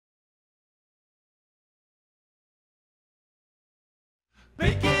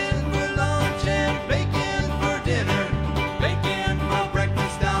Bacon for lunch and bacon for dinner. Bacon for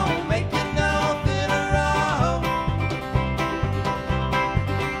breakfast, don't make you no thinner. Oh,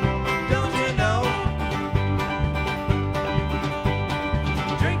 don't you know?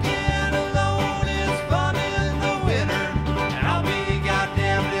 Drinking alone is fun in the winter, and I'll be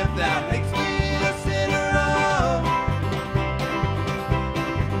goddamned if that makes me a sinner. Oh,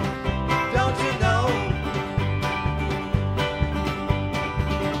 don't you know?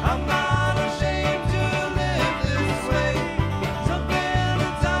 I'm not ashamed to live this way. Something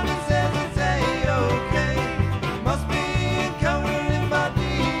inside me says it's A-okay. Must be encoded in my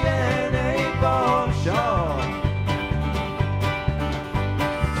DNA for sure.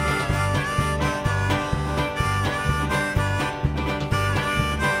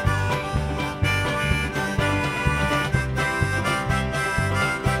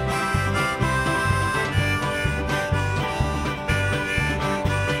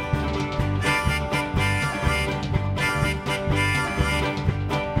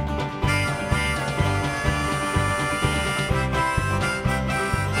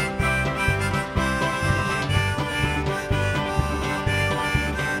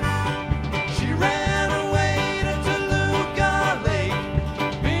 She ran away to Toluca Lake.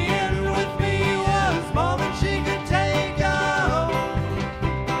 Being with me was more than she could take. Oh,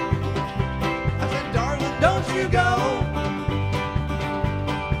 I said, darling, don't you go.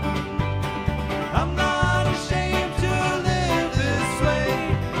 I'm not ashamed to live this way.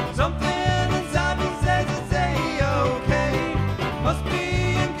 Something inside me says it's A-okay. Must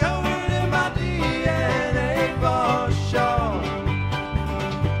be encoded in my DNA for sure.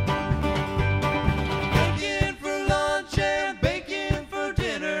 Bacon for lunch and bacon for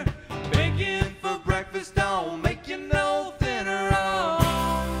dinner. Bacon for breakfast don't make you no thinner. Oh,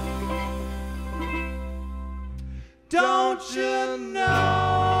 don't you know?